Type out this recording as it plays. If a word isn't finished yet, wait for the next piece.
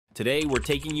Today, we're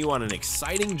taking you on an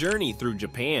exciting journey through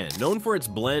Japan, known for its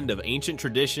blend of ancient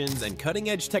traditions and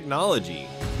cutting-edge technology.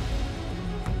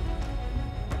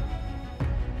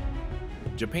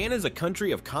 Japan is a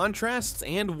country of contrasts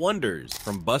and wonders.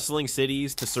 From bustling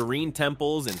cities to serene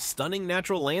temples and stunning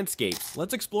natural landscapes,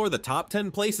 let's explore the top 10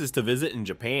 places to visit in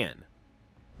Japan.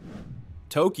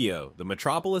 Tokyo, the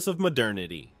metropolis of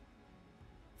modernity.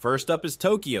 First up is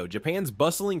Tokyo, Japan's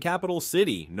bustling capital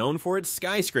city, known for its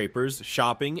skyscrapers,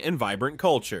 shopping, and vibrant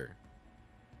culture.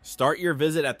 Start your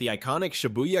visit at the iconic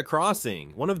Shibuya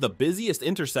Crossing, one of the busiest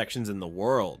intersections in the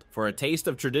world. For a taste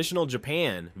of traditional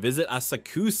Japan, visit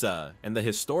Asakusa and the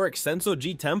historic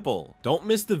Sensō-ji Temple. Don't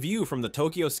miss the view from the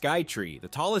Tokyo Skytree, the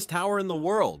tallest tower in the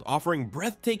world, offering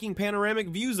breathtaking panoramic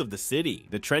views of the city.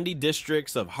 The trendy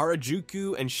districts of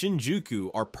Harajuku and Shinjuku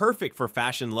are perfect for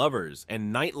fashion lovers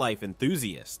and nightlife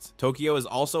enthusiasts. Tokyo is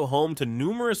also home to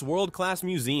numerous world-class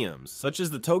museums, such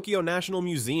as the Tokyo National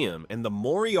Museum and the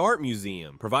Mori Art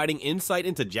Museum, providing insight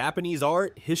into Japanese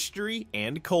art, history,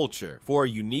 and culture. For a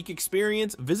unique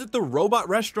experience, visit the Robot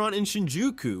Restaurant in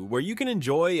Shinjuku, where you can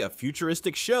enjoy a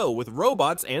futuristic show with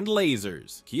robots and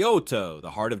lasers. Kyoto,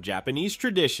 the heart of Japanese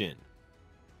tradition.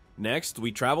 Next,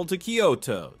 we travel to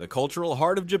Kyoto, the cultural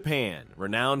heart of Japan,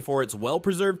 renowned for its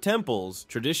well-preserved temples,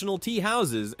 traditional tea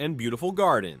houses, and beautiful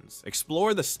gardens.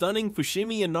 Explore the stunning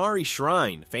Fushimi Inari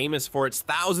Shrine, famous for its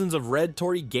thousands of red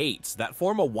torii gates that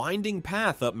form a winding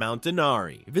path up Mount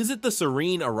Inari. Visit the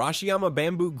serene Arashiyama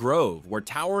Bamboo Grove, where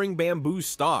towering bamboo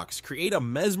stalks create a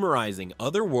mesmerizing,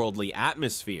 otherworldly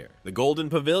atmosphere. The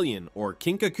Golden Pavilion, or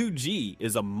Kinkaku-ji,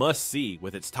 is a must-see,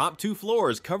 with its top 2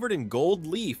 floors covered in gold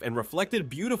leaf and reflected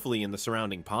beautifully in the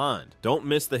surrounding pond. Don't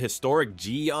miss the historic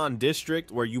Gion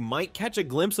district, where you might catch a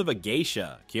glimpse of a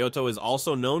geisha. Kyoto is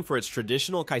also known for its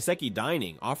traditional kaiseki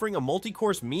dining, offering a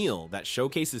multi-course meal that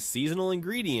showcases seasonal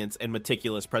ingredients and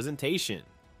meticulous presentation.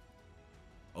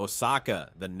 Osaka,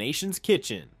 the nation's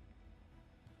kitchen.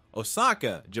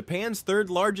 Osaka, Japan's third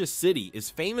largest city, is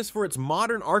famous for its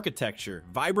modern architecture,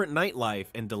 vibrant nightlife,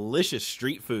 and delicious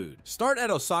street food. Start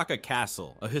at Osaka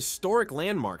Castle, a historic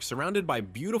landmark surrounded by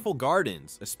beautiful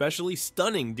gardens, especially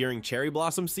stunning during cherry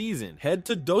blossom season. Head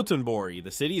to Dotonbori,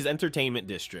 the city's entertainment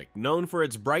district, known for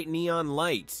its bright neon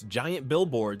lights, giant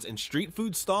billboards, and street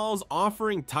food stalls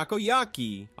offering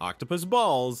takoyaki, octopus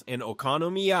balls, and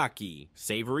okonomiyaki,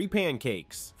 savory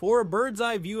pancakes. For a bird's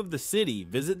eye view of the city,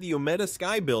 visit the Umeda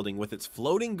Sky Building with its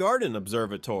floating garden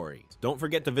observatory. Don't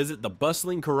forget to visit the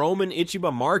bustling Kuromen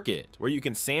Ichiba Market, where you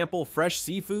can sample fresh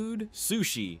seafood,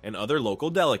 sushi, and other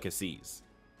local delicacies.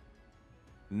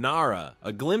 Nara,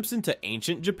 a glimpse into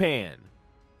ancient Japan.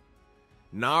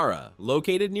 Nara,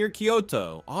 located near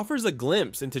Kyoto, offers a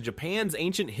glimpse into Japan's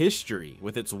ancient history,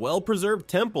 with its well-preserved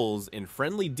temples and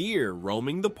friendly deer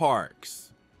roaming the parks.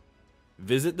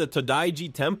 Visit the Sensō-ji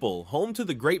Temple, home to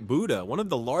the Great Buddha, one of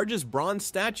the largest bronze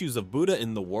statues of Buddha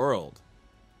in the world.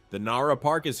 The Nara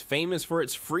Park is famous for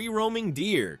its free-roaming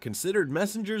deer, considered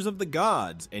messengers of the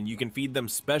gods, and you can feed them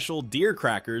special deer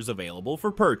crackers available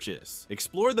for purchase.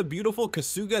 Explore the beautiful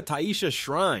Kasuga Taisha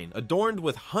Shrine, adorned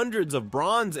with hundreds of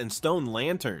bronze and stone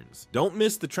lanterns. Don't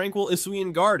miss the tranquil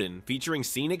Isuian Garden, featuring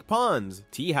scenic ponds,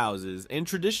 tea houses, and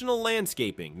traditional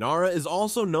landscaping. Nara is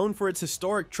also known for its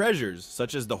historic treasures,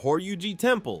 such as the Horyuji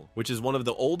Temple, which is one of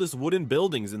the oldest wooden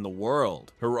buildings in the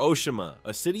world. Hiroshima,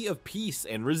 a city of peace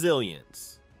and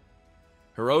resilience.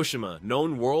 Hiroshima,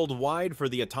 known worldwide for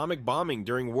the atomic bombing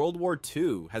during World War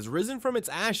II, has risen from its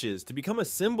ashes to become a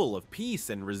symbol of peace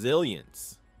and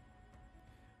resilience.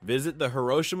 Visit the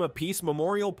Hiroshima Peace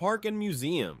Memorial Park and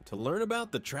Museum to learn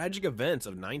about the tragic events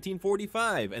of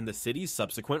 1945 and the city's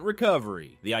subsequent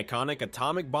recovery. The iconic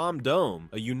Atomic Bomb Dome,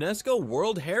 a UNESCO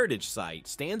World Heritage Site,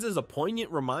 stands as a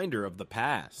poignant reminder of the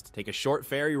past. Take a short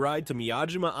ferry ride to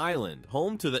Miyajima Island,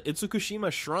 home to the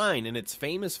Itsukushima Shrine and its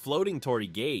famous floating torii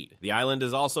gate. The island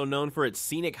is also known for its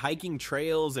scenic hiking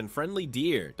trails and friendly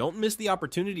deer. Don't miss the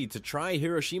opportunity to try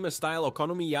Hiroshima-style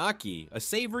okonomiyaki, a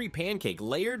savory pancake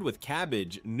layered with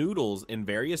cabbage, noodles, and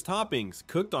various toppings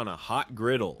cooked on a hot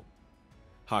griddle.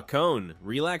 Hakone,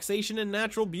 relaxation and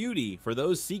natural beauty. For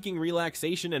those seeking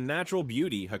relaxation and natural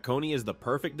beauty, Hakone is the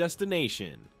perfect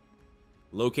destination.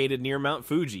 Located near Mount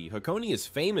Fuji, Hakone is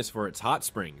famous for its hot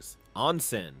springs,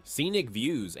 onsen, scenic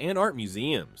views, and art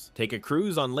museums. Take a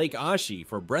cruise on Lake Ashi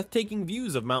for breathtaking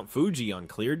views of Mount Fuji on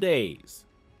clear days.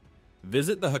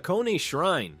 Visit the Hakone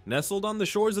Shrine, nestled on the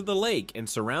shores of the lake and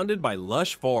surrounded by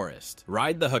lush forest.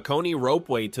 Ride the Hakone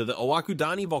ropeway to the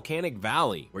Owakudani Volcanic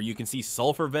Valley, where you can see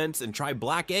sulfur vents and try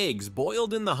black eggs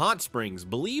boiled in the hot springs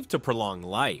believed to prolong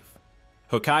life.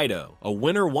 Hokkaido, a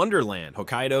winter wonderland.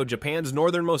 Hokkaido, Japan's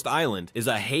northernmost island, is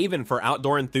a haven for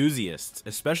outdoor enthusiasts,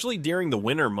 especially during the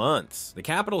winter months. The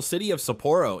capital city of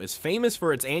Sapporo is famous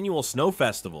for its annual snow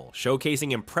festival,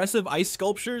 showcasing impressive ice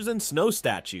sculptures and snow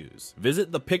statues.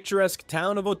 Visit the picturesque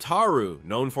town of Otaru,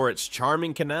 known for its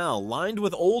charming canal lined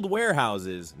with old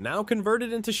warehouses, now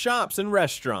converted into shops and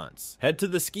restaurants. Head to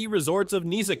the ski resorts of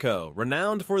Niseko,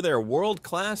 renowned for their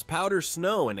world-class powder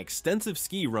snow and extensive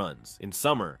ski runs. In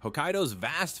summer, Hokkaido's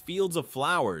vast fields of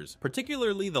flowers,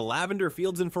 particularly the lavender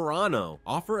fields in Furano,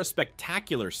 offer a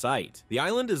spectacular sight. The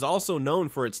island is also known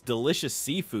for its delicious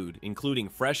seafood, including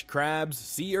fresh crabs,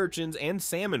 sea urchins, and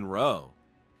salmon roe.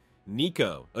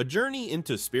 Nikko, a journey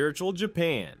into spiritual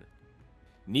Japan.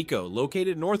 Nikko,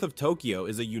 located north of Tokyo,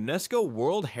 is a UNESCO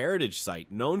World Heritage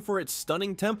Site known for its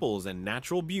stunning temples and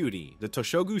natural beauty. The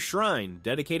Toshogu Shrine,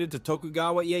 dedicated to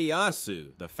Tokugawa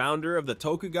Ieyasu, the founder of the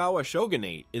Tokugawa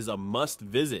shogunate, is a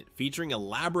must-visit, featuring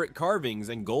elaborate carvings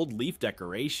and gold leaf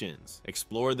decorations.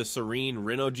 Explore the serene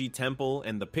Sensō-ji Temple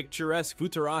and the picturesque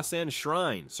Futarasan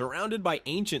Shrine, surrounded by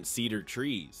ancient cedar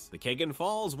trees. The Keigan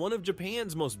Falls, one of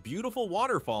Japan's most beautiful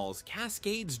waterfalls,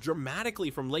 cascades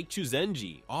dramatically from Lake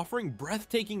Chuzenji, offering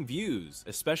breathtaking views,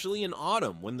 especially in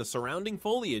autumn when the surrounding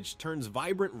foliage turns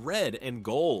vibrant red and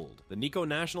gold. The Nikko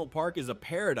National Park is a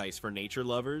paradise for nature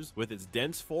lovers, with its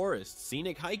dense forests,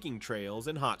 scenic hiking trails,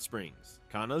 and hot springs.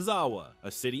 Kanazawa, a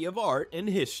city of art and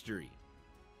history.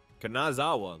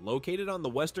 Kanazawa, located on the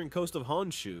western coast of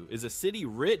Honshu, is a city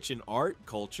rich in art,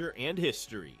 culture, and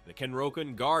history. The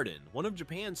Kenroku Garden, one of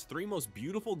Japan's 3 most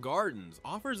beautiful gardens,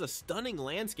 offers a stunning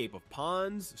landscape of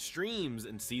ponds, streams,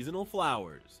 and seasonal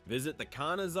flowers. Visit the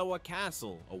Kanazawa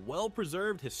Castle, a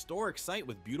well-preserved historic site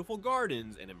with beautiful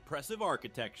gardens and impressive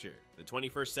architecture. The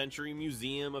 21st Century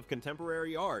Museum of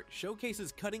Contemporary Art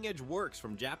showcases cutting-edge works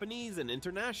from Japanese and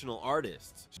international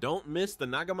artists. Don't miss the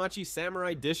Nagamachi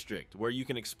Samurai District, where you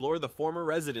can explore the former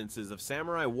residences of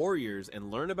samurai warriors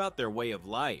and learn about their way of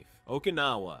life.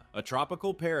 Okinawa, a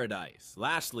tropical paradise.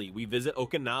 Lastly, we visit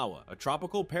Okinawa, a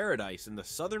tropical paradise in the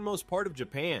southernmost part of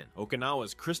Japan.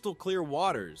 Okinawa's crystal clear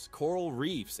waters, coral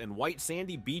reefs, and white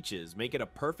sandy beaches make it a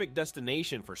perfect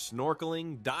destination for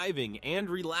snorkeling, diving, and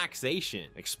relaxation.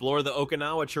 Explore the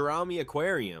Okinawa Chirami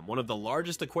Aquarium, one of the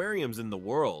largest aquariums in the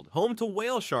world, home to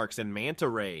whale sharks and manta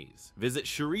rays. Visit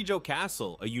Shurijo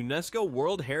Castle, a UNESCO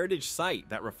World Heritage Site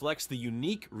that reflects the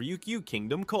unique Ryukyu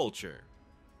Kingdom culture.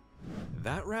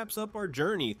 That wraps up our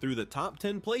journey through the top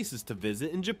 10 places to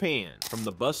visit in Japan. From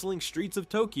the bustling streets of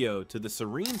Tokyo to the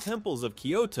serene temples of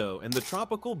Kyoto and the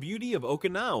tropical beauty of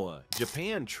Okinawa,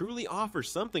 Japan truly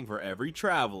offers something for every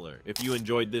traveler. If you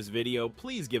enjoyed this video,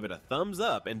 please give it a thumbs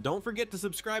up and don't forget to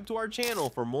subscribe to our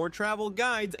channel for more travel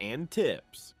guides and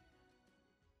tips.